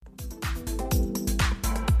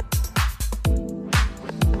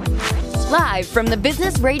Live from the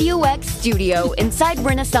Business Radio X studio inside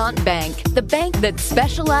Renaissance Bank, the bank that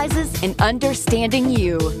specializes in understanding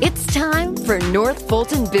you. It's time for North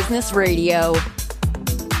Fulton Business Radio.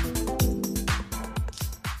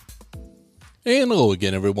 And hello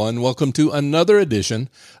again, everyone. Welcome to another edition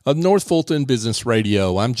of North Fulton Business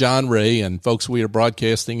Radio. I'm John Ray, and folks, we are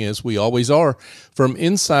broadcasting, as we always are, from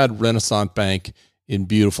inside Renaissance Bank in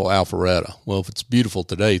beautiful Alpharetta. Well, if it's beautiful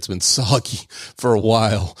today, it's been soggy for a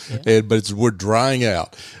while, but we're drying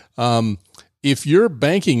out. If your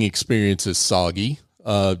banking experience is soggy,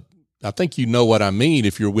 I think you know what I mean.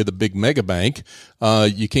 If you're with a big mega bank,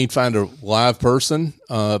 you can't find a live person.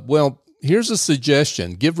 Well, here's a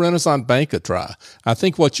suggestion. Give Renaissance Bank a try. I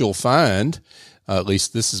think what you'll find, at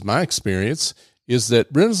least this is my experience, is that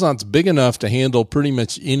Renaissance is big enough to handle pretty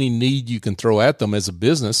much any need you can throw at them as a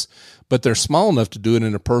business, but they're small enough to do it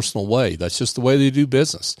in a personal way. That's just the way they do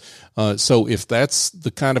business. So if that's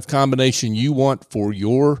the kind of combination you want for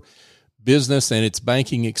your business and its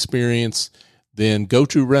banking experience, then go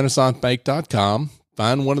to renaissancebank.com,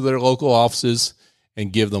 find one of their local offices,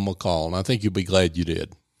 and give them a call. And I think you'll be glad you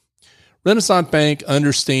did. Renaissance Bank,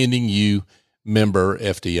 understanding you, member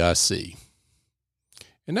FDIC.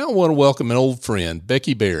 And now I want to welcome an old friend,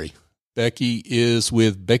 Becky Berry. Becky is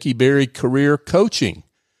with Becky Berry Career Coaching.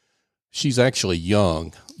 She's actually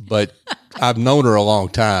young, but I've known her a long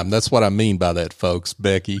time. That's what I mean by that, folks.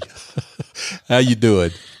 Becky, how you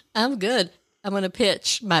doing? I'm good. I'm going to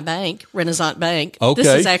pitch my bank, Renaissance Bank. Okay.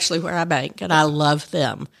 This is actually where I bank, and I love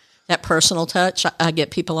them. That personal touch. I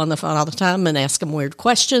get people on the phone all the time and ask them weird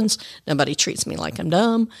questions. Nobody treats me like I'm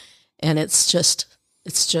dumb, and it's just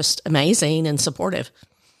amazing and supportive.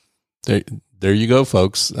 There you go,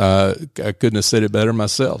 folks. I couldn't have said it better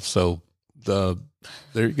myself. So there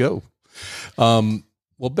you go.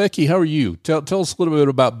 Well, Becky, how are you? Tell us a little bit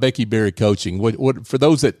about Becky Berry Coaching. What for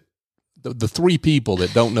those that the three people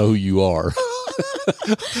that don't know who you are?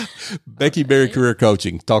 Becky Berry Career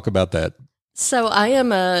Coaching. Talk about that. So I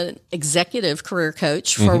am an executive career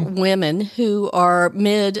coach for women who are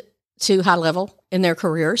mid to high level in their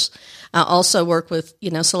careers. I also work with,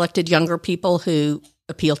 selected younger people who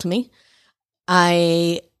appeal to me.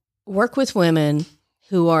 I work with women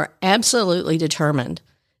who are absolutely determined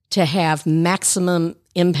to have maximum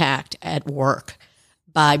impact at work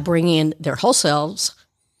by bringing their whole selves,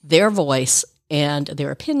 their voice, and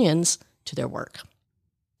their opinions to their work.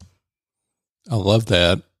 I love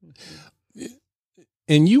that.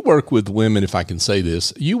 And you work with women, if I can say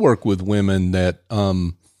this, you work with women that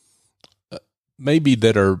maybe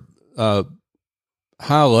that are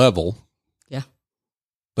high level,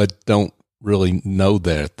 but don't really know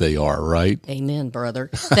that they are, right? Amen, brother.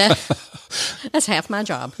 That's half my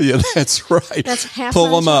job. Yeah, that's right. That's half. Pull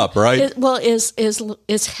my them job. up, right?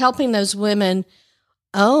 Is helping those women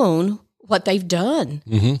own what they've done,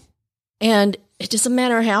 and it doesn't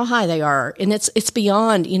matter how high they are, and it's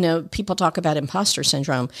beyond. People talk about imposter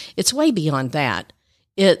syndrome. It's way beyond that.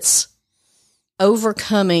 It's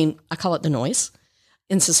overcoming. I call it the noise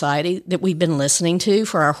in society that we've been listening to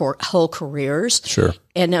for our whole careers. Sure.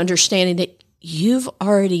 And understanding that you've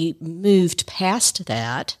already moved past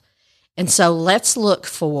that. And so let's look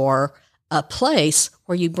for a place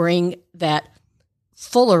where you bring that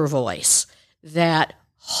fuller voice, that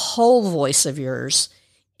whole voice of yours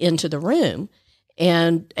into the room.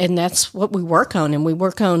 And that's what we work on. And we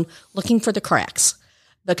work on looking for the cracks,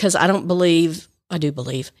 because I do believe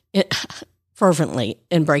fervently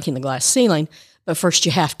in breaking the glass ceiling. But first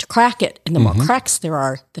you have to crack it. And the more cracks there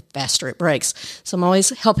are, the faster it breaks. So I'm always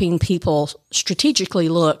helping people strategically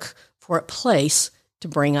look for a place to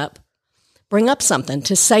bring up something,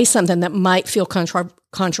 to say something that might feel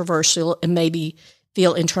controversial and maybe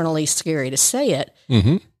feel internally scary to say it.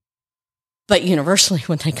 Mm-hmm. But universally,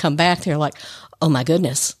 when they come back, they're like, oh my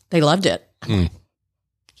goodness, they loved it. Like,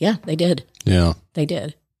 yeah, they did. Yeah. They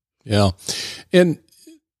did. Yeah. And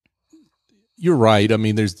you're right. I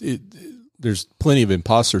mean, there's plenty of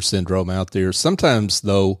imposter syndrome out there. Sometimes,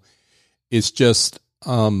 though, it's just,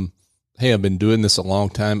 hey, I've been doing this a long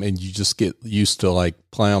time, and you just get used to like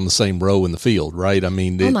playing on the same row in the field, right? I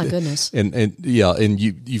mean, oh my goodness, and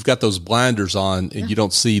you've got those blinders on, and you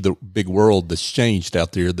don't see the big world that's changed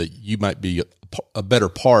out there. That you might be a better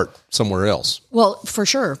part somewhere else. Well, for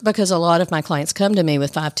sure, because a lot of my clients come to me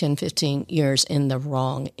with 5, 10, 15 years in the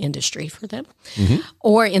wrong industry for them,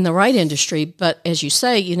 or in the right industry. But as you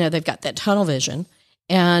say, they've got that tunnel vision.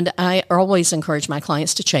 And I always encourage my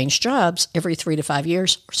clients to change jobs every 3 to 5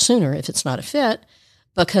 years or sooner if it's not a fit,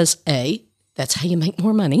 because A, that's how you make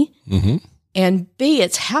more money. And B,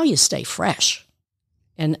 it's how you stay fresh.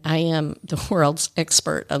 And I am the world's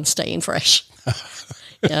expert on staying fresh.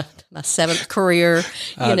 Yeah, my 7th career.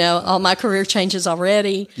 All my career changes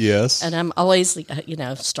already. Yes, and I'm always,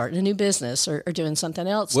 starting a new business or doing something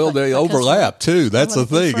else. Well, they overlap too. That's the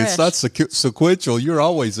thing. It's not sequential. You're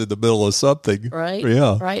always in the middle of something, right?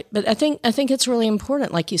 Yeah, right. But I think it's really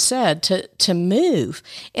important, like you said, to move.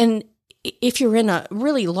 And if you're in a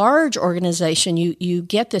really large organization, you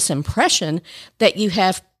get this impression that you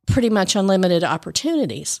have pretty much unlimited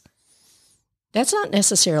opportunities. That's not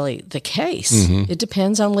necessarily the case. Mm-hmm. It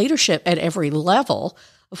depends on leadership at every level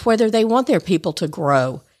of whether they want their people to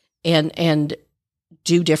grow and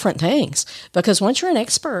do different things. Because once you're an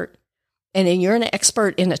expert, and then you're an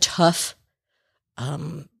expert in a tough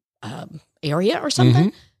area or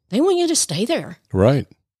something, mm-hmm. they want you to stay there. Right.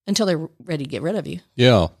 Until they're ready to get rid of you.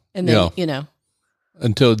 Yeah. And then,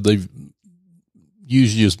 until they've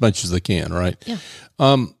used you as much as they can, right? Yeah.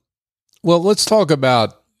 Well, let's talk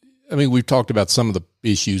about, we've talked about some of the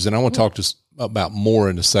issues, and I want to talk about more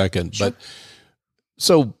in a second. Sure. But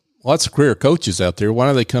so lots of career coaches out there, why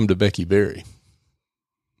do they come to Becky Berry?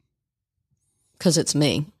 Because it's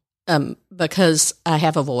me. Because I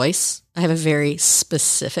have a voice. I have a very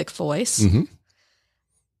specific voice. Mm-hmm.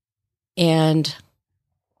 And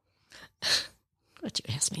why'd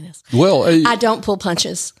you ask me this? Well, I don't pull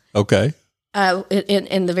punches. Okay.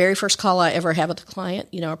 In the very first call I ever have with a client,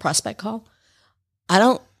 a prospect call, I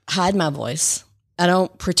don't hide my voice. I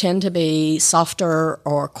don't pretend to be softer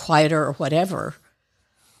or quieter or whatever.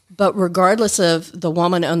 But regardless of the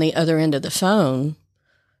woman on the other end of the phone,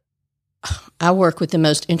 I work with the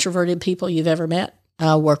most introverted people you've ever met.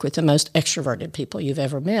 I work with the most extroverted people you've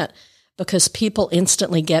ever met, because people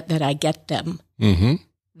instantly get that I get them. Mm-hmm.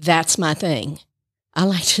 That's my thing. I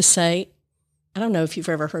like to say, I don't know if you've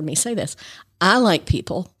ever heard me say this, I like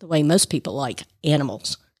people the way most people like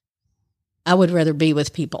animals. I would rather be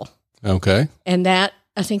with people. Okay. And I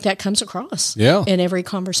think that comes across in every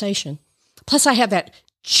conversation. Plus, I have that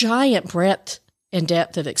giant breadth and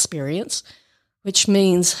depth of experience, which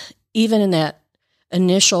means even in that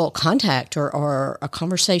initial contact or a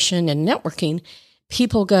conversation and networking,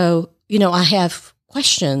 people go, I have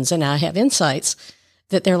questions and I have insights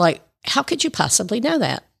that they're like, how could you possibly know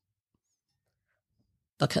that?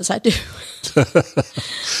 Because I do.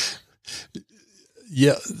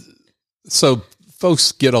 Yeah. So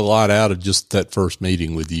folks get a lot out of just that first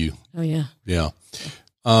meeting with you. Oh, yeah. Yeah.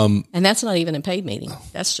 And that's not even a paid meeting.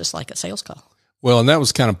 That's just like a sales call. Well, and that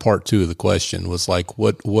was kind of part 2 of the question, was like,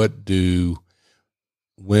 what do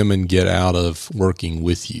women get out of working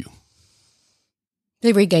with you?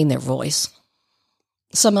 They regain their voice.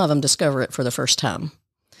 Some of them discover it for the first time.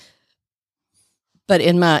 But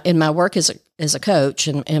in my work as a coach,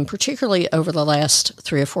 and particularly over the last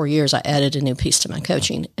 3 or 4 years, I added a new piece to my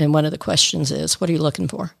coaching. And one of the questions is, what are you looking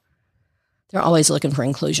for? They're always looking for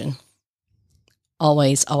inclusion.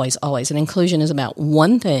 Always, always, always. And inclusion is about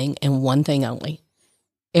one thing and one thing only.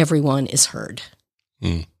 Everyone is heard.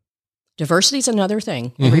 Mm. Diversity is another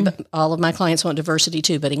thing. Mm-hmm. All of my clients want diversity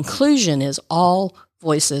too, but inclusion is all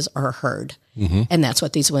voices are heard. Mm-hmm. And that's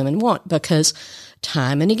what these women want, because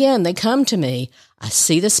time and again, they come to me, I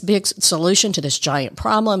see this big solution to this giant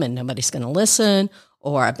problem and nobody's going to listen,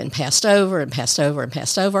 or I've been passed over and passed over and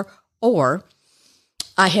passed over, or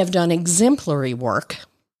I have done exemplary work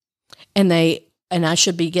and I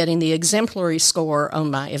should be getting the exemplary score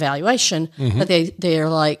on my evaluation, mm-hmm. but they're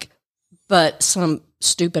like, but some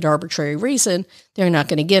stupid arbitrary reason, they're not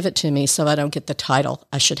going to give it to me, so I don't get the title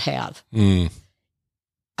I should have. Mm.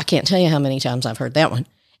 I can't tell you how many times I've heard that one.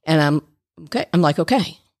 And I'm okay. I'm like,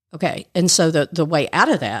 okay. And so the way out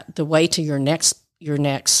of that, the way to your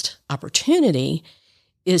next opportunity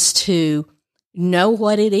is to know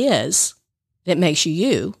what it is that makes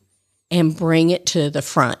you and bring it to the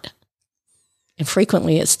front. And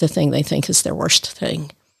frequently it's the thing they think is their worst thing.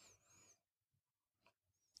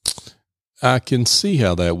 I can see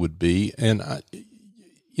how that would be. And,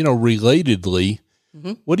 relatedly,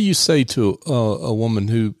 mm-hmm. what do you say to a woman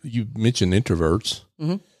who, you mentioned introverts,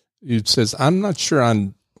 mm-hmm. who says, I'm not sure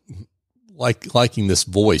I'm liking this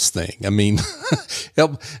voice thing. I mean,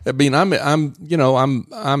 I'm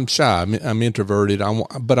shy. I'm introverted.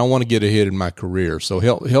 But I want to get ahead in my career. So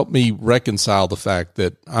help me reconcile the fact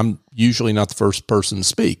that I'm usually not the first person to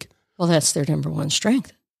speak. Well, that's their number one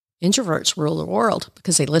strength. Introverts rule the world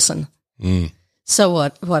because they listen. Mm. So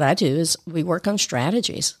what I do is we work on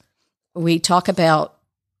strategies. We talk about,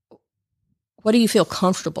 what do you feel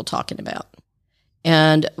comfortable talking about?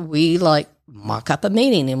 And we mock up a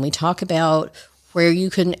meeting and we talk about where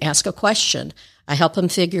you can ask a question. I help them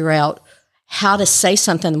figure out how to say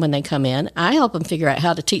something when they come in. I help them figure out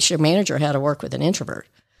how to teach their manager how to work with an introvert,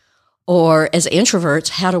 or as introverts,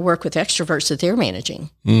 how to work with extroverts that they're managing.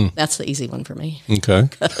 That's the easy one for me. Okay.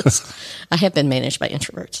 I have been managed by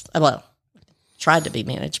introverts. Well, tried to be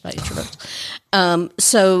managed by introverts.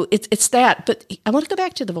 So it's that. But I want to go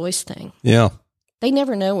back to the voice thing. Yeah. They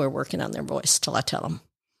never know we're working on their voice till I tell them.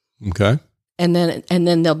 Okay. And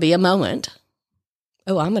then there'll be a moment.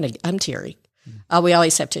 Oh, I'm teary. We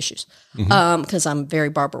always have tissues because I'm very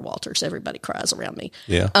Barbara Walters. Everybody cries around me.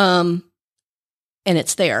 Yeah. And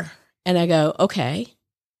it's there. And I go, okay,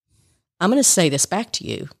 I'm going to say this back to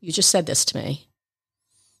you. You just said this to me.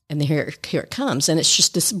 And here it comes. And it's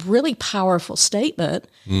just this really powerful statement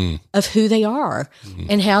of who they are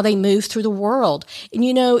and how they move through the world. And,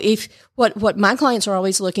 if what my clients are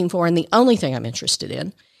always looking for, and the only thing I'm interested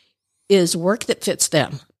in, is work that fits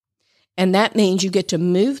them. And that means you get to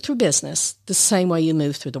move through business the same way you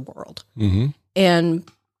move through the world. Mm-hmm. And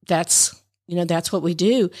that's what we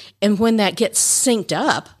do. And when that gets synced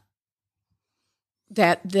up,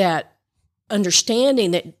 that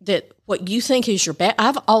understanding that what you think is your bad.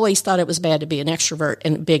 I've always thought it was bad to be an extrovert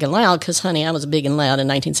and big and loud because, honey, I was big and loud in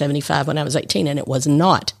 1975 when I was 18, and it was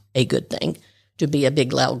not a good thing to be a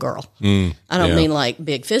big, loud girl. I don't mean like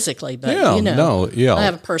big physically, but, I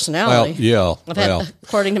have a personality.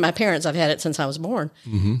 According to my parents, I've had it since I was born.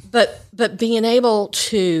 Mm-hmm. But being able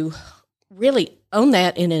to really own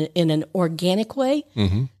that in an organic way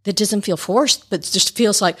that doesn't feel forced, but just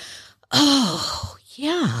feels like, oh,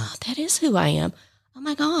 yeah, that is who I am. Oh,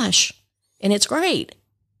 my gosh. And it's great.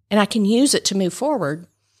 And I can use it to move forward.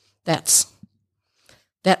 I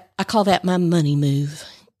call that my money move,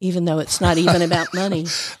 even though it's not even about money.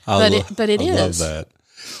 But it is. I love that.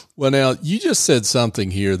 Well, now, you just said something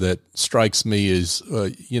here that strikes me as,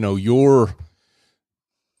 your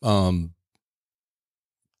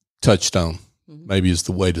touchstone, maybe is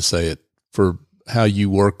the way to say it, for how you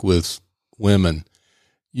work with women.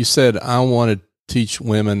 You said, I want to teach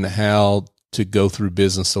women how to go through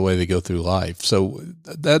business the way they go through life. So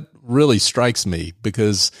that really strikes me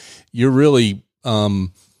because you're really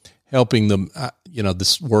helping them.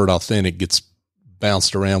 This word authentic gets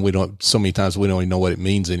bounced around. So many times we don't even know what it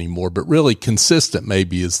means anymore, but really consistent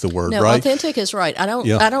maybe is the word, no, right? Authentic is right. I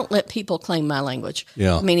don't let people claim my language.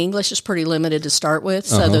 Yeah. I mean, English is pretty limited to start with.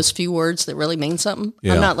 So those few words that really mean something,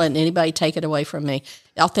 I'm not letting anybody take it away from me.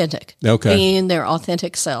 Authentic. Okay. Being their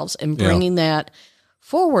authentic selves and bringing that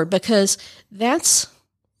forward, because that's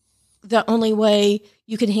the only way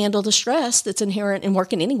you can handle the stress that's inherent in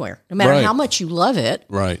working anywhere, no matter how much you love it.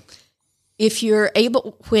 Right. If you're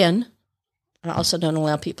able, I also don't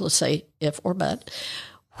allow people to say if or but,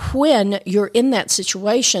 when you're in that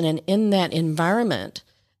situation and in that environment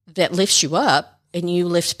that lifts you up and you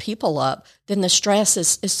lift people up, then the stress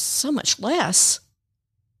is so much less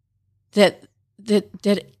that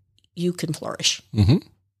you can flourish. Mm-hmm.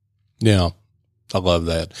 Yeah. I love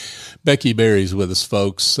that. Becky Berry's with us,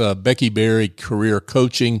 folks. Becky Berry Career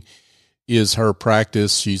Coaching is her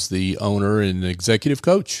practice. She's the owner and executive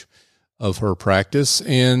coach of her practice.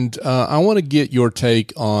 And I want to get your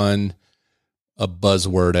take on a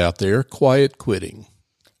buzzword out there, quiet quitting.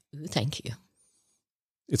 Ooh, thank you.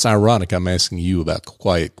 It's ironic I'm asking you about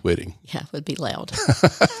quiet quitting. Yeah, it would be loud.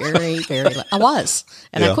 Very, very loud. I was,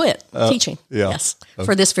 and I quit teaching. Yes,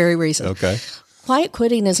 for this very reason. Okay. Quiet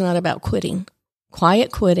quitting is not about quitting.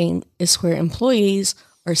 Quiet quitting is where employees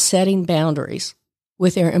are setting boundaries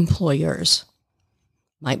with their employers.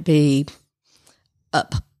 Might be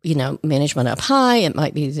up, management up high. It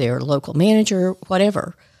might be their local manager,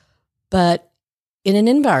 whatever. But in an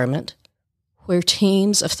environment where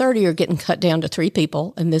teams of 30 are getting cut down to 3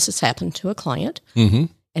 people, and this has happened to a client, and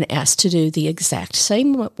asked to do the exact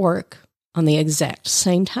same work on the exact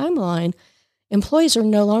same timeline, employees are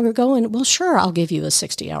no longer going, well, sure, I'll give you a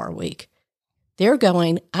 60-hour week. They're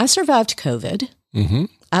going, I survived COVID. Mm-hmm.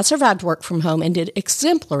 I survived work from home and did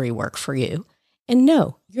exemplary work for you. And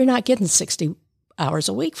no, you're not getting 60 hours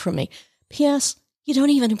a week from me. P.S., you don't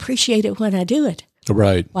even appreciate it when I do it.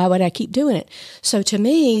 Right. Why would I keep doing it? So to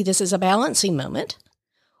me, this is a balancing moment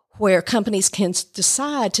where companies can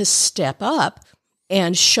decide to step up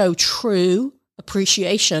and show true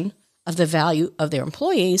appreciation of the value of their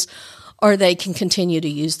employees, or they can continue to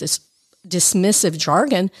use this dismissive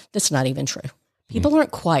jargon that's not even true. People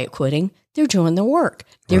aren't quiet quitting. They're doing their work.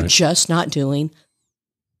 They're just not doing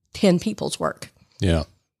 10 people's work. Yeah.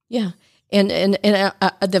 Yeah. And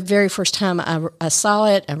the very first time I saw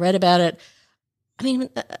it, I read about it, I mean,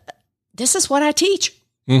 this is what I teach.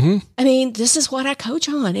 Mm-hmm. I mean, this is what I coach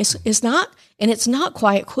on. It's not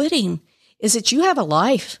quiet quitting. Is that you have a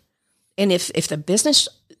life. And if the business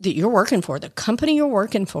that you're working for, the company you're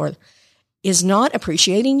working for, is not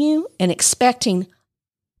appreciating you and expecting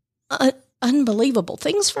unbelievable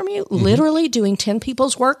things from you, literally doing 10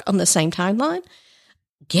 people's work on the same timeline.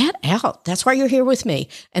 Get out. That's why you're here with me.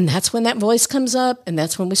 And that's when that voice comes up. And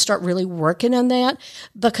that's when we start really working on that,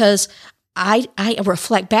 because I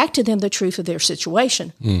reflect back to them the truth of their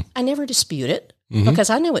situation. I never dispute it because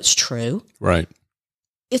I know it's true. Right.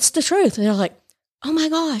 It's the truth. And they're like, oh my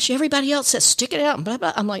gosh, everybody else says stick it out and blah,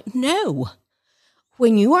 blah. I'm like, no.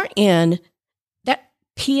 When you are in that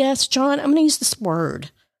P.S., John, I'm going to use this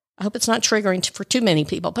word. I hope it's not triggering for too many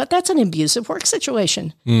people, but that's an abusive work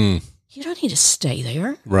situation. You don't need to stay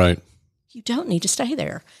there. Right. You don't need to stay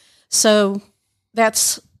there. So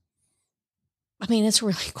it's a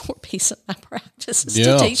really core piece of my practice is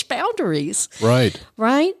to teach boundaries. Right.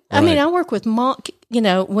 Right. I mean, I work with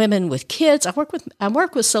women with kids. I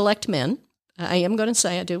work with select men. I am going to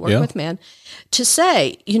say I do work with men to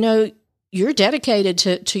say, you're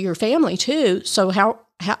dedicated to your family too. So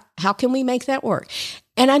how can we make that work?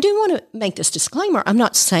 And I do want to make this disclaimer. I'm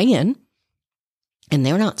not saying, and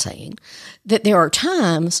they're not saying, that there are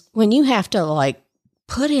times when you have to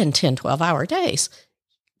put in 10, 12-hour days.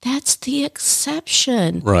 That's the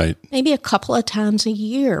exception. Right. Maybe a couple of times a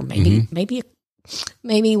year, maybe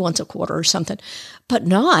once a quarter or something, but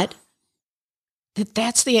not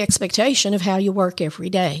that's the expectation of how you work every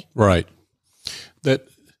day. Right.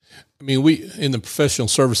 We, in the professional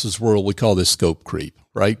services world, we call this scope creep,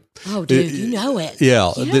 right? Oh, dude, you know it.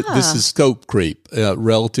 Yeah. This is scope creep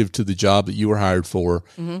relative to the job that you were hired for,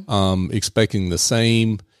 expecting the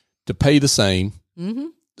same, to pay the same,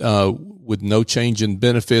 with no change in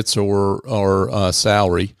benefits or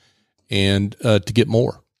salary, and to get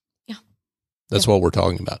more. Yeah. That's what we're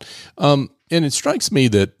talking about. And it strikes me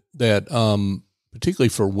that particularly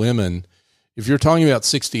for women, if you're talking about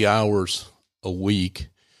 60 hours a week,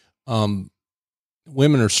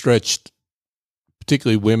 women are stretched,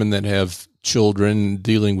 particularly women that have children,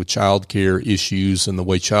 dealing with childcare issues and the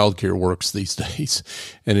way childcare works these days,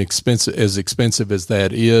 and as expensive as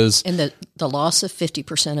that is, and the loss of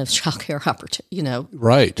 50% of childcare opportunity,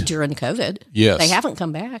 right, during COVID, yes, they haven't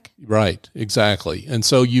come back, right, exactly, and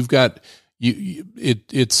so you've got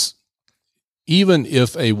it's even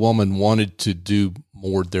if a woman wanted to do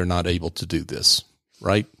more, they're not able to do this,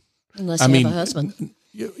 right? Unless you have a husband.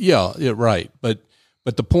 Yeah, right. But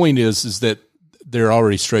the point is that they're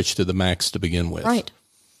already stretched to the max to begin with. Right.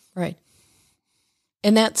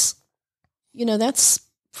 And that's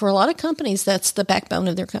for a lot of companies, that's the backbone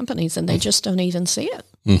of their companies, and they just don't even see it,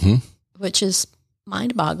 which is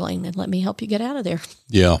mind-boggling. And let me help you get out of there.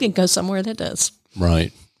 Yeah. You can go somewhere that does.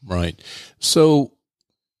 Right. So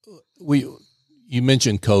you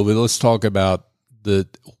mentioned COVID. Let's talk about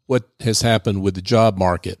what has happened with the job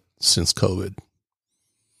market since COVID.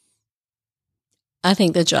 I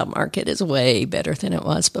think the job market is way better than it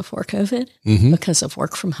was before COVID because of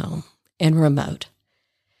work from home and remote.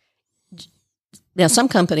 Now, some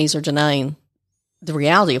companies are denying the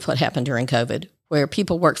reality of what happened during COVID, where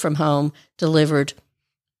people worked from home, delivered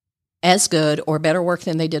as good or better work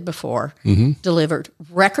than they did before, delivered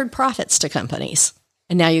record profits to companies,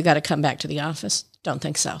 and now you got to come back to the office. Don't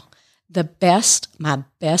think so. My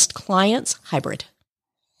best clients, hybrid.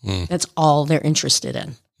 That's all they're interested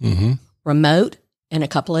in. Remote and a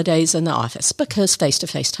couple of days in the office, because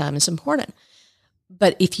face-to-face time is important.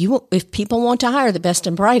 But if people want to hire the best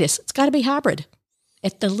and brightest, it's got to be hybrid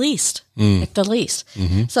at the least. At the least.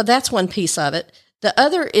 So that's one piece of it. The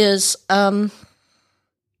other is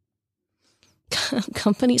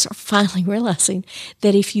companies are finally realizing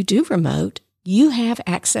that if you do remote, you have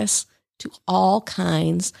access to all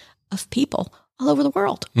kinds of people all over the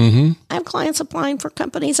world. I have clients applying for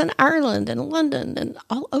companies in Ireland and London and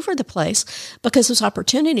all over the place because those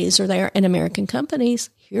opportunities are there. And American companies,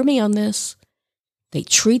 hear me on this, they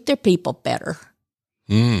treat their people better.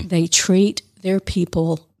 They treat their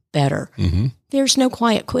people better. There's no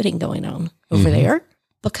quiet quitting going on over there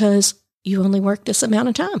because you only work this amount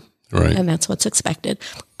of time. Right. And that's what's expected.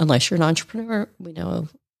 Unless you're an entrepreneur, we know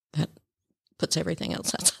that puts everything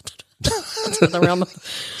else outside the realm of,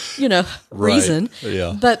 reason.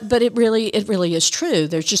 Yeah. But it really is true.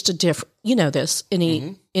 There's just a different, this,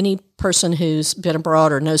 any person who's been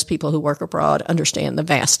abroad or knows people who work abroad understand the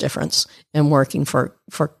vast difference in working for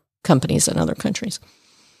companies in other countries.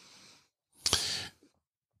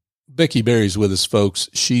 Becky Berry's with us, folks.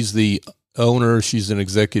 She's the owner. She's an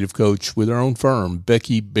executive coach with her own firm,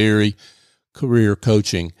 Becky Berry Career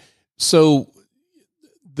Coaching. So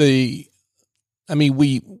I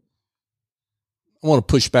want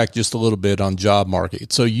to push back just a little bit on job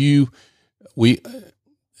market. So I'm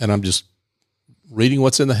just reading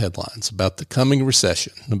what's in the headlines about the coming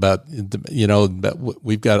recession, about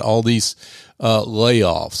we've got all these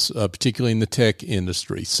layoffs, particularly in the tech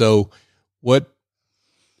industry. So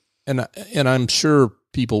and I'm sure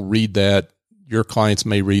people read that, your clients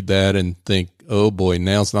may read that and think, oh boy,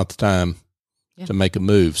 now's not the time to make a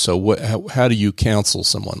move. So how do you counsel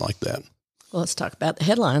someone like that? Well, let's talk about the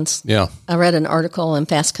headlines. Yeah. I read an article in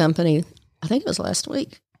Fast Company, I think it was last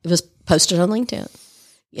week. It was posted on LinkedIn.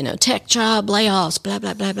 Tech job layoffs, blah,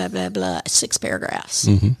 blah, blah, blah, blah, blah, 6 paragraphs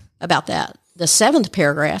about that. The 7th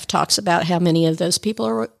paragraph talks about how many of those people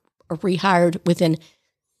are rehired within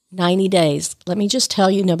 90 days. Let me just tell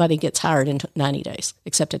you, nobody gets hired in 90 days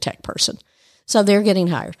except a tech person. So they're getting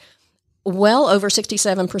hired. Well over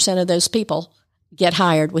 67% of those people get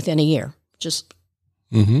hired within a year, which is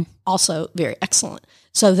also very excellent.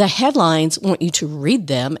 So the headlines want you to read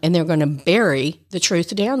them, and they're going to bury the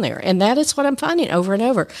truth down there. And that is what I'm finding over and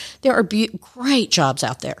over. There are great jobs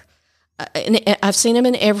out there. And I've seen them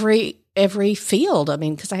in every field. I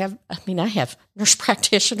mean, because I have nurse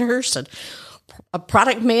practitioners and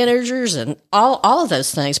product managers and all of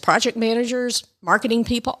those things, project managers, marketing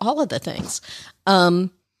people, all of the things.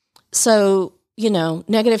 So,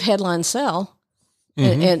 negative headlines sell.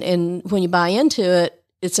 And when you buy into it,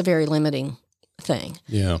 it's a very limiting thing.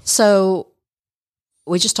 Yeah. So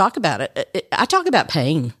we just talk about it. I talk about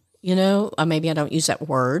pain, maybe I don't use that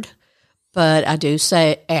word, but I do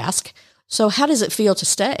ask, so how does it feel to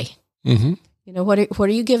stay? What are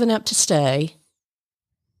you giving up to stay?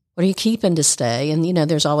 What are you keeping to stay? And,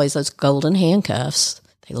 there's always those golden handcuffs.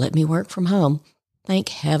 They let me work from home. Thank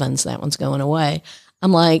heavens that one's going away.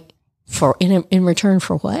 I'm like, in return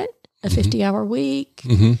for what? A 50-hour week?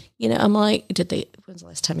 I'm like, when's the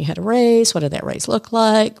last time you had a raise? What did that raise look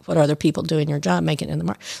like? What are other people doing your job, making it in the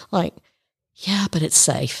market? Like, yeah, but it's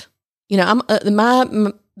safe. I'm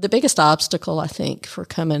the biggest obstacle, I think, for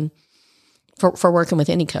working with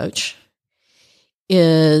any coach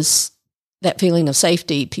is that feeling of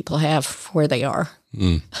safety people have where they are,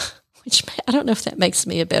 which I don't know if that makes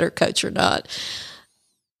me a better coach or not,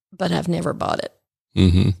 but I've never bought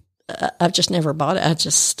it. I've just never bought it. I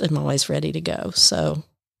just am always ready to go. So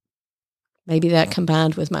maybe that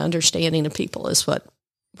combined with my understanding of people is what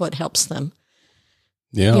helps them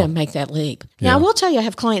make that leap. Now, I will tell you, I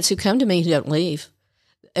have clients who come to me who don't leave,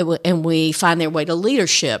 and we find their way to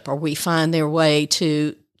leadership, or we find their way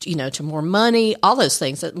to more money, all those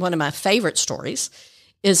things. One of my favorite stories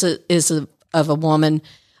is of a woman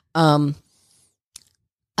I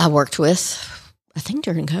worked with, I think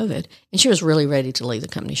during COVID, and she was really ready to leave the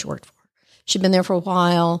company she worked for. She'd been there for a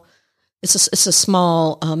while. It's a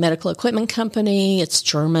small medical equipment company. It's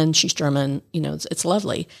German. She's German. It's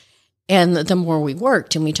lovely. And the more we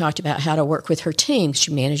worked, and we talked about how to work with her team,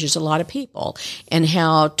 she manages a lot of people, and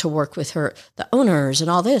how to work with the owners and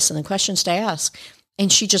all this, and the questions to ask.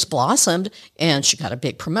 And she just blossomed, and she got a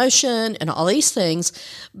big promotion and all these things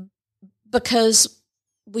because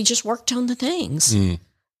we just worked on the things.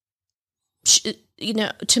 She,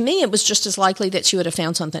 to me, it was just as likely that she would have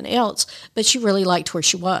found something else, but she really liked where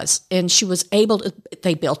she was. And she was able to,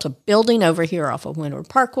 they built a building over here off of Windward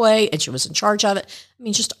Parkway, and she was in charge of it. I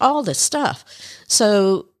mean, just all this stuff.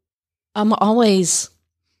 So I'm always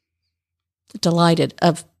delighted.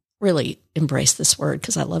 I've really embraced this word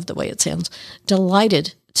because I love the way it sounds.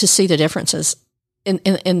 Delighted to see the differences in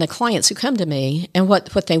the clients who come to me, and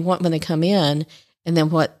what they want when they come in, and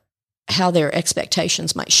then how their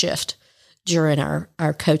expectations might shift during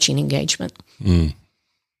our coaching engagement. I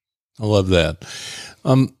love that.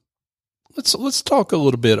 Let's talk a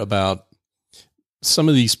little bit about some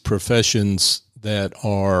of these professions that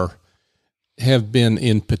have been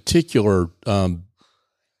in particular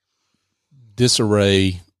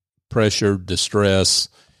disarray, pressure, distress.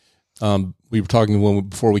 We were talking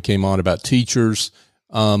before we came on about teachers,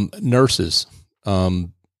 nurses,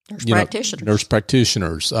 nurse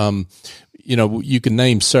practitioners. You can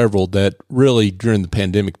name several that really during the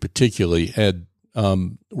pandemic particularly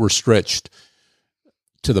were stretched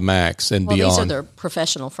to the max and beyond. These are their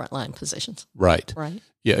professional frontline positions. Right.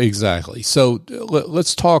 Yeah, exactly. So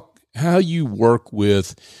let's talk how you work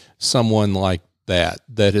with someone like that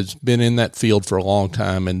has been in that field for a long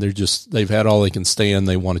time, and they've had all they can stand.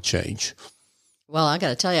 They want to change. Well, I got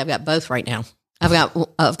to tell you, I've got both right now.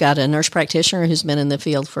 I've got a nurse practitioner who's been in the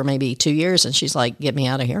field for maybe 2 years, and she's like, "Get me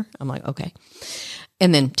out of here." I'm like, "Okay."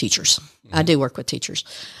 And then teachers. I do work with teachers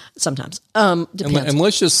sometimes. Depends. And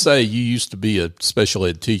let's just say you used to be a special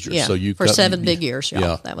ed teacher, so you for 7 big years.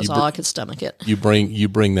 Yeah, that was all I could stomach it. You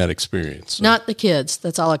bring that experience. So. Not the kids.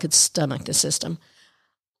 That's all I could stomach. The system.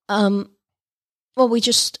 Well,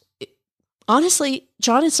 honestly,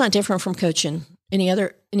 John, it's not different from coaching any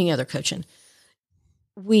other coaching,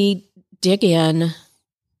 we dig in,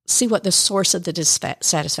 see what the source of the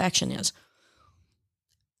dissatisfaction is.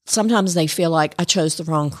 Sometimes they feel like I chose the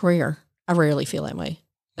wrong career. I rarely feel that way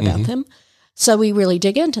about them. So we really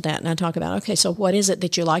dig into that, and I talk about, okay, so what is it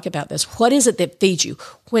that you like about this? What is it that feeds you?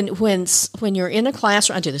 When you're in a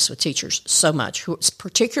classroom, I do this with teachers so much,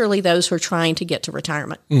 particularly those who are trying to get to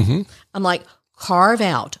retirement. I'm like, carve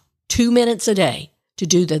out 2 minutes a day to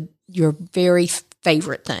do your very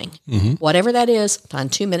favorite thing. Whatever that is,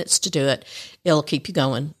 find 2 minutes to do it. It'll keep you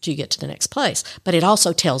going till you get to the next place. But it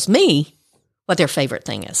also tells me what their favorite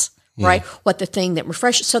thing is, right? What the thing that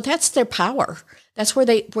refreshes. So that's their power. That's where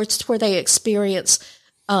they experience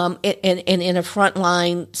in a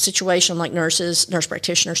frontline situation like nurses, nurse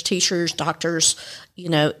practitioners, teachers, doctors,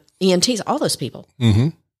 EMTs, all those people.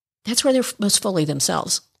 That's where they're most fully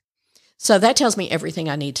themselves. So that tells me everything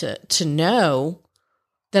I need to know,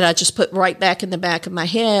 that I just put right back in the back of my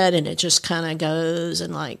head, and it just kind of goes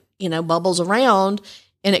and bubbles around,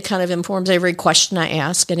 and it kind of informs every question I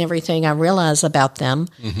ask and everything I realize about them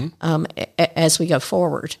as we go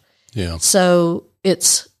forward. Yeah. So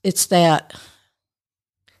it's that,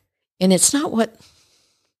 and it's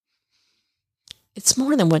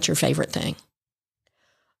more than what's your favorite thing.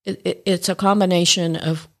 It's a combination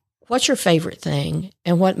of what's your favorite thing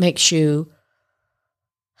and what makes you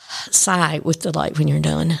sigh with delight when you're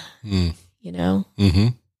done. I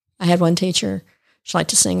had one teacher, she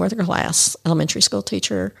liked to sing with her class, elementary school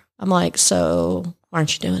teacher. I'm like, so why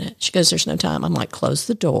aren't you doing it? She goes, there's no time. I'm like, close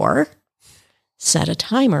the door, set a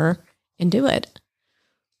timer, and do it.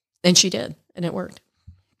 And she did, and it worked.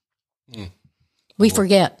 We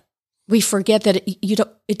forget that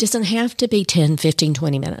it doesn't have to be 10, 15,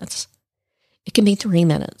 20 minutes. It can be 3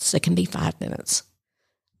 minutes. It can be 5 minutes.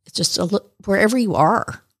 It's just wherever you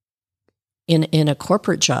are in a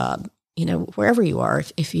corporate job, wherever you are,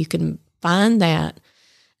 if you can find that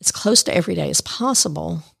as close to every day as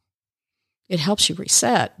possible, it helps you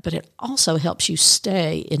reset, but it also helps you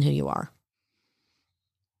stay in who you are.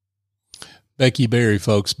 Becky Berry,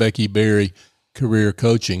 folks, Becky Berry, Career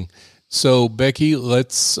Coaching. So, Becky,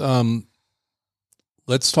 let's talk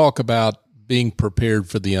about being prepared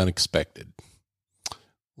for the unexpected.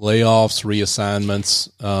 Layoffs, reassignments.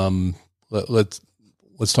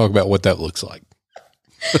 Let's talk about what that looks like.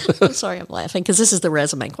 I'm sorry, I'm laughing because this is the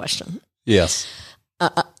resume question. Yes.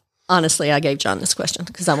 Honestly, I gave John this question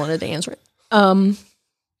because I wanted to answer it. The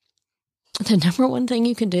number one thing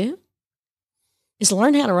you can do is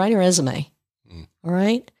learn how to write a resume. All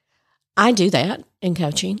right. I do that in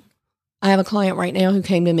coaching. I have a client right now who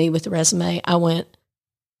came to me with the resume. I went,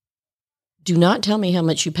 do not tell me how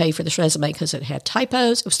much you pay for this resume because it had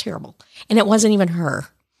typos. It was terrible. And it wasn't even her.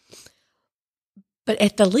 But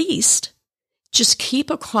at the least, just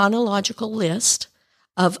keep a chronological list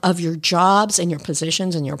of your jobs and your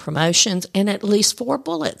positions and your promotions, and at least 4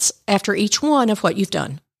 bullets after each one of what you've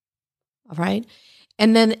done. All right.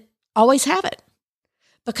 And then always have it.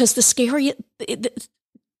 Because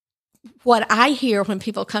what I hear when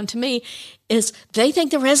people come to me is they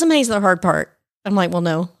think the resume is the hard part. I'm like, well,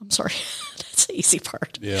 no, I'm sorry. That's the easy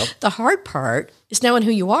part. Yep. The hard part is knowing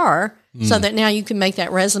who you are so that now you can make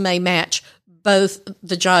that resume match both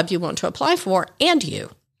the job you want to apply for and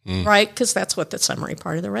you, right? Because that's what the summary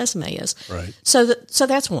part of the resume is. Right. So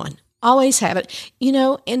that's one. Always have it.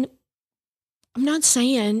 And I'm not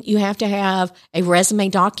saying you have to have a resume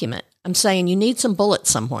document. I'm saying you need some bullets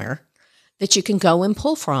somewhere that you can go and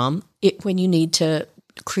pull from it when you need to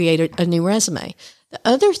create a new resume. The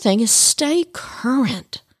other thing is stay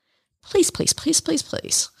current. Please, please, please, please,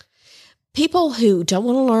 please. People who don't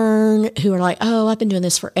want to learn, who are like, oh, I've been doing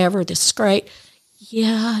this forever, this is great.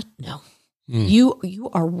 Yeah, no. You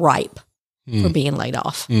are ripe for being laid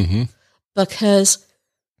off. Because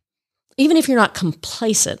even if you're not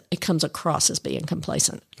complacent, it comes across as being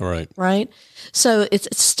complacent. Right. Right? So it's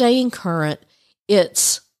staying current.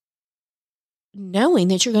 It's knowing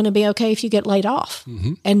that you're going to be okay if you get laid off.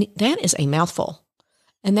 And that is a mouthful.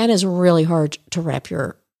 And that is really hard to wrap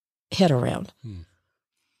your head around.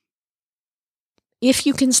 If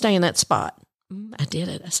you can stay in that spot, I did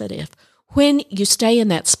it. I said if. When you stay in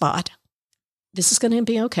that spot, this is going to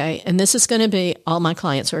be okay. And this is going to be, all my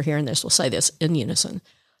clients who are hearing this will say this in unison.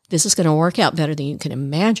 This is going to work out better than you can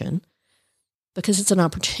imagine because it's an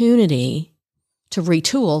opportunity to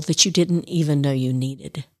retool that you didn't even know you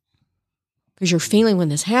needed. Because you're feeling when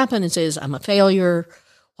this happened, it says, I'm a failure.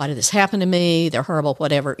 Why did this happen to me? They're horrible,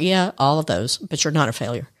 whatever. Yeah, all of those, but you're not a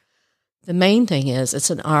failure. the main thing is it's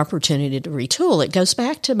an opportunity to retool. It goes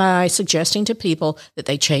back to my suggesting to people that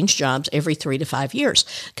they change jobs every 3 to 5 years,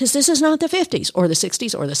 because this is not the 50s or the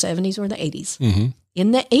 60s or the 70s or the 80s. Mm-hmm.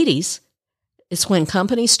 In the 80s, it's when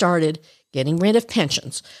companies started getting rid of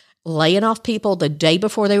pensions, laying off people the day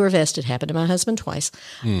before they were vested. Happened to my husband twice,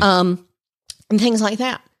 and things like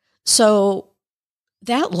that. So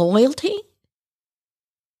that loyalty,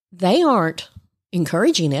 they aren't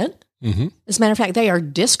encouraging it. Mm-hmm. As a matter of fact, they are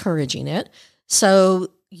discouraging it. So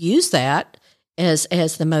use that as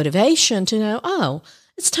the motivation to know, oh,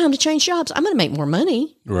 it's time to change jobs. I'm going to make more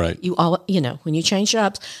money. Right. When you change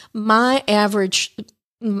jobs, my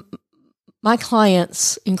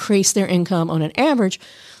clients increase their income on an average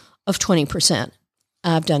of 20%.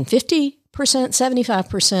 I've done 50%,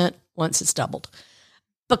 75%. Once it's doubled,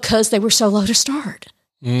 because they were so low to start.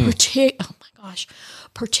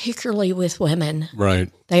 Particularly with women. Right.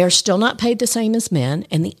 They are still not paid the same as men,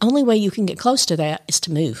 and the only way you can get close to that is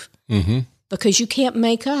to move. Mm-hmm. Because you can't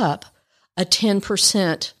make up a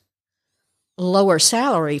 10% lower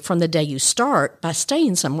salary from the day you start by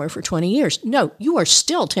staying somewhere for 20 years. No, you are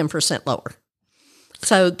still 10% lower.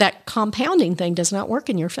 So that compounding thing does not work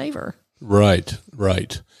in your favor. Right.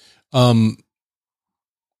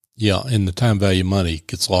 Yeah, and the time value of money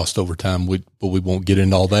gets lost over time, but we won't get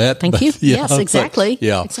into all that. Thank you. Yes, exactly.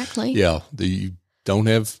 Exactly. Yeah, you don't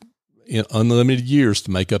have unlimited years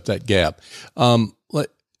to make up that gap. You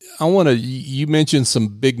mentioned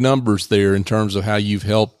some big numbers there in terms of how you've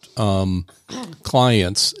helped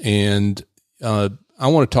clients, and I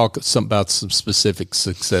want to talk about some specific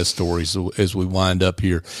success stories as we wind up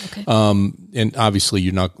here. Okay. And obviously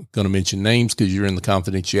you're not going to mention names because you're in the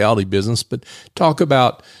confidentiality business, but talk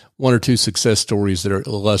about 1 or 2 success stories that are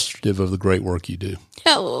illustrative of the great work you do.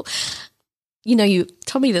 Oh, you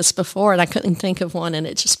told me this before and I couldn't think of one, and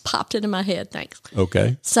it just popped into my head. Thanks.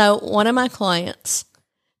 Okay. So one of my clients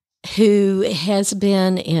who has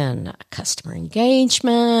been in customer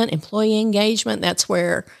engagement, employee engagement, that's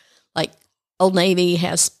where like Old Navy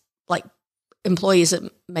has like employees at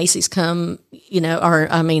Macy's come,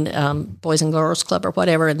 Boys and Girls Club or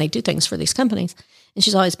whatever, and they do things for these companies. And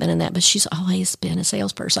she's always been in that, but she's always been a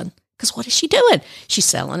salesperson. Because what is she doing? She's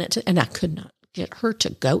selling it and I could not get her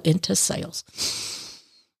to go into sales.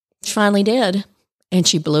 She finally did, and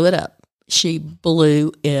she blew it up. It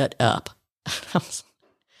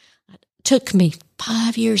took me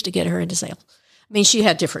 5 years to get her into sales. I mean, she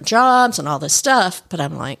had different jobs and all this stuff, but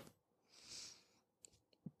I'm like,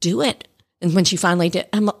 do it. And when she finally did,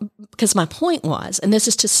 because my point was, and this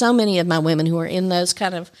is to so many of my women who are in those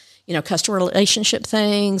kind of, customer relationship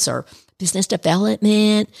things or business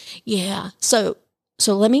development. Yeah. So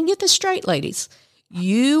let me get this straight, ladies.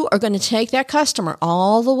 You are going to take that customer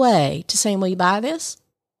all the way to saying, will you buy this?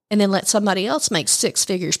 And then let somebody else make 6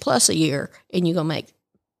 figures plus a year, and you're going to make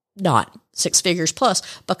not 6 figures plus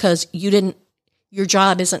because your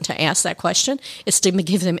job isn't to ask that question. It's to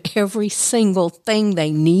give them every single thing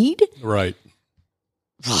they need. Right.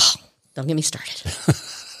 Oh, don't get me started.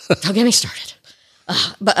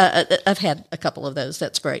 But I've had a couple of those.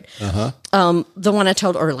 That's great. Uh-huh. The one I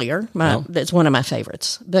told earlier, that's one of my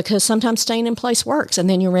favorites, because sometimes staying in place works, and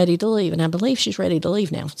then you're ready to leave. And I believe she's ready to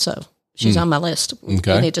leave now. So she's on my list.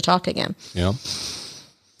 Okay. We need to talk again. Yeah.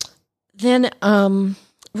 Then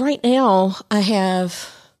right now I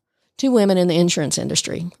have 2 women in the insurance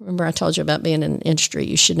industry. Remember I told you about being in an industry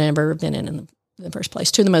you should never have been in the first place.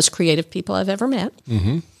 2 of the most creative people I've ever met.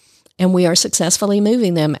 Mm-hmm. And we are successfully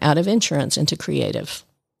moving them out of insurance into creative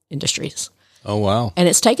industries. Oh, wow. And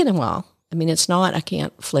it's taken a while. I mean, it's not, I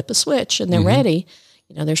can't flip a switch and they're ready.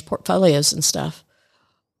 There's portfolios and stuff.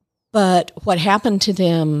 But what happened to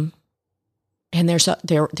them, and their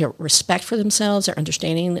respect for themselves, their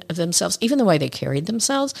understanding of themselves, even the way they carried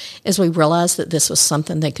themselves, as we realized that this was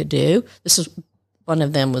something they could do. This is one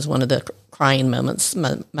of them was one of the crying moments,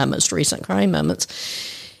 my most recent crying moments.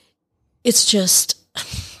 It's just,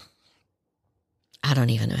 I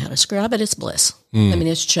don't even know how to describe it. It's bliss. I mean,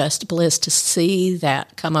 it's just bliss to see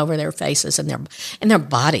that come over their faces and their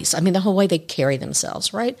bodies. I mean, the whole way they carry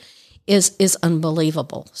themselves, right, is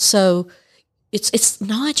unbelievable. So it's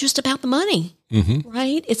not just about the money,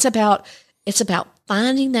 right? It's about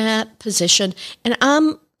finding that position. And I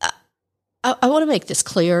want to make this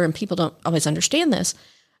clear, and people don't always understand this.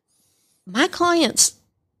 My clients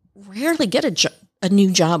rarely get a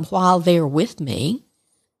new job while they're with me.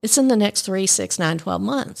 It's in the next 3, 6, 9, 12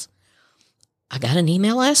 months. I got an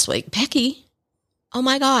email last week. Becky, oh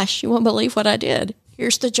my gosh, you won't believe what I did.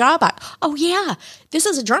 Here's the job. Oh yeah, this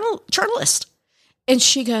is a journalist. And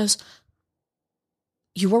she goes,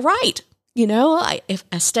 you were right. if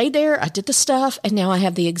I stayed there, I did the stuff, and now I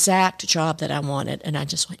have the exact job that I wanted. And I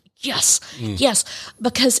just went, yes,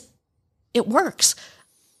 because it works.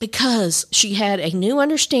 Because she had a new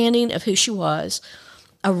understanding of who she was,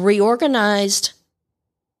 a reorganized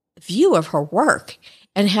view of her work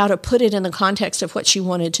and how to put it in the context of what she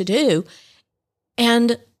wanted to do.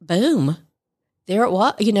 And boom, there it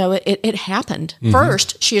was. It happened. Mm-hmm.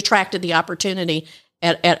 First, she attracted the opportunity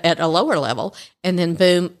at a lower level. And then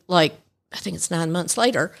boom, I think it's 9 months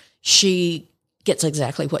later, she gets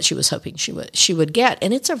exactly what she was hoping she would get.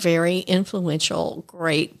 And it's a very influential,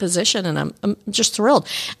 great position. And I'm just thrilled.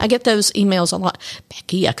 I get those emails a lot.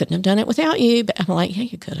 Becky, I couldn't have done it without you. But I'm like, yeah,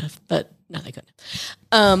 you could have, but no, they couldn't.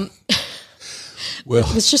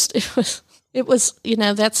 Well, it was,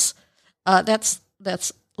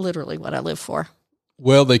 that's literally what I live for.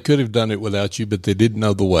 Well, they could have done it without you, but they didn't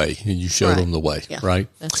know the way, and you showed them the way, right?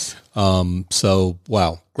 So,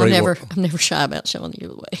 wow, great work. I'm never shy about showing you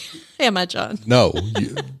the way. Am I, John? No,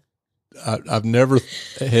 I've never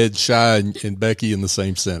had shy and Becky in the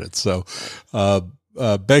same sentence. So,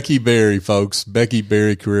 Becky Berry, folks, Becky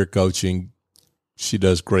Berry Career Coaching. She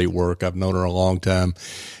does great work. I've known her a long time.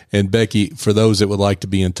 And Becky, for those that would like to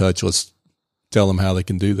be in touch, let's tell them how they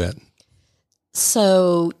can do that.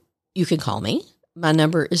 So you can call me. My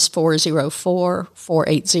number is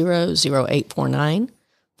 404-480-0849,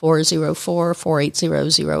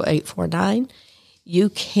 404-480-0849. You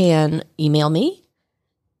can email me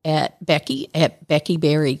at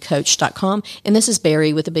becky@beckyberrycoach.com. And this is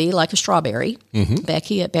Berry with a B, like a strawberry. Mm-hmm.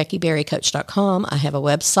 Becky@beckyberrycoach.com. I have a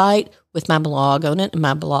website with my blog on it, and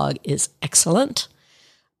my blog is excellent.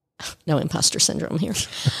 No imposter syndrome here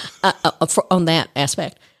on that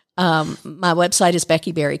aspect. My website is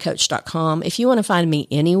beckyberrycoach.com. If you want to find me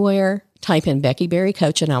anywhere, type in Becky Berry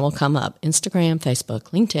Coach and I will come up. Instagram,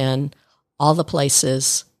 Facebook, LinkedIn, all the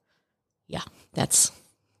places. Yeah, that's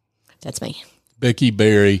me. Becky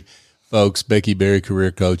Berry, folks, Becky Berry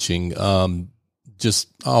Career Coaching. Just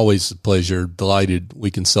always a pleasure. Delighted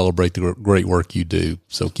we can celebrate the great work you do.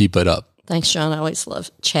 So keep it up. Thanks, John. I always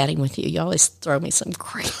love chatting with you. You always throw me some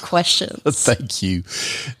great questions. Thank you.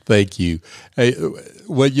 Hey,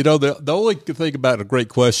 well, the only thing about a great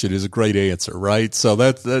question is a great answer, right? So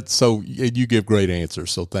that's so you give great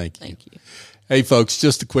answers. So thank you. Thank you. Hey, folks,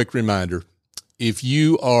 just a quick reminder. If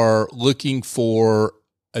you are looking for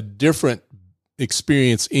a different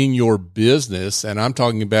experience in your business, and I'm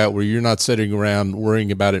talking about where you're not sitting around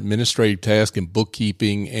worrying about administrative tasks and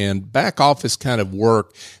bookkeeping and back office kind of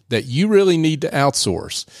work that you really need to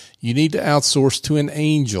outsource. You need to outsource to an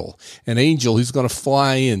angel who's going to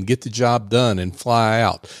fly in, get the job done, and fly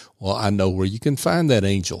out. Well, I know where you can find that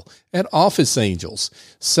angel at Office Angels,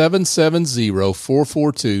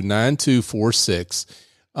 770-442-9246.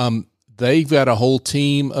 They've got a whole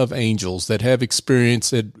team of angels that have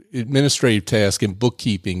experience at administrative tasks and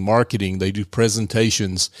bookkeeping, marketing. They do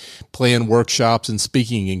presentations, plan workshops, and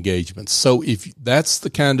speaking engagements. So if that's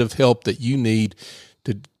the kind of help that you need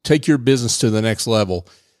to take your business to the next level,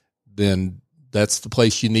 then that's the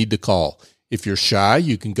place you need to call. If you're shy,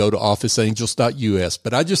 you can go to officeangels.us,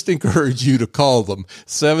 but I just encourage you to call them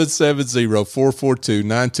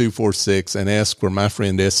 770-442-9246 and ask for my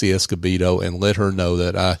friend Essie Escobedo and let her know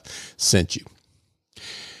that I sent you.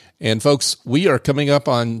 And folks, we are coming up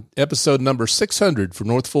on episode number 600 for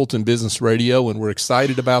North Fulton Business Radio, and we're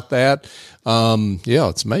excited about that. Yeah,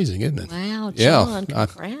 it's amazing, isn't it? Wow, John,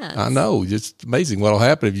 congrats. I know. It's amazing what'll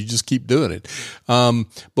happen if you just keep doing it.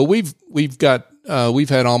 But we've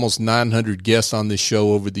had almost 900 guests on this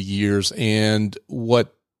show over the years, and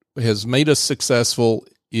what has made us successful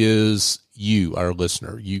is you, our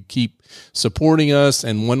listener. You keep supporting us,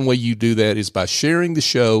 and one way you do that is by sharing the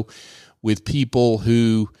show with people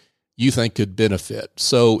who you think could benefit.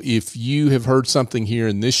 So if you have heard something here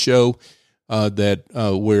in this show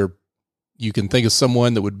where you can think of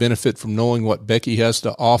someone that would benefit from knowing what Becky has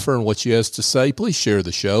to offer and what she has to say, please share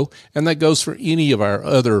the show. And that goes for any of our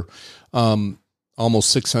other almost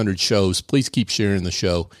 600 shows. Please keep sharing the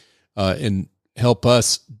show and help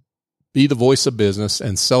us be the voice of business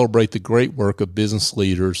and celebrate the great work of business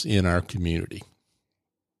leaders in our community.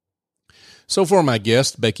 So for my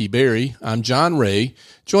guest, Becky Berry, I'm John Ray.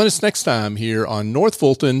 Join us next time here on North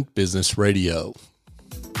Fulton Business Radio.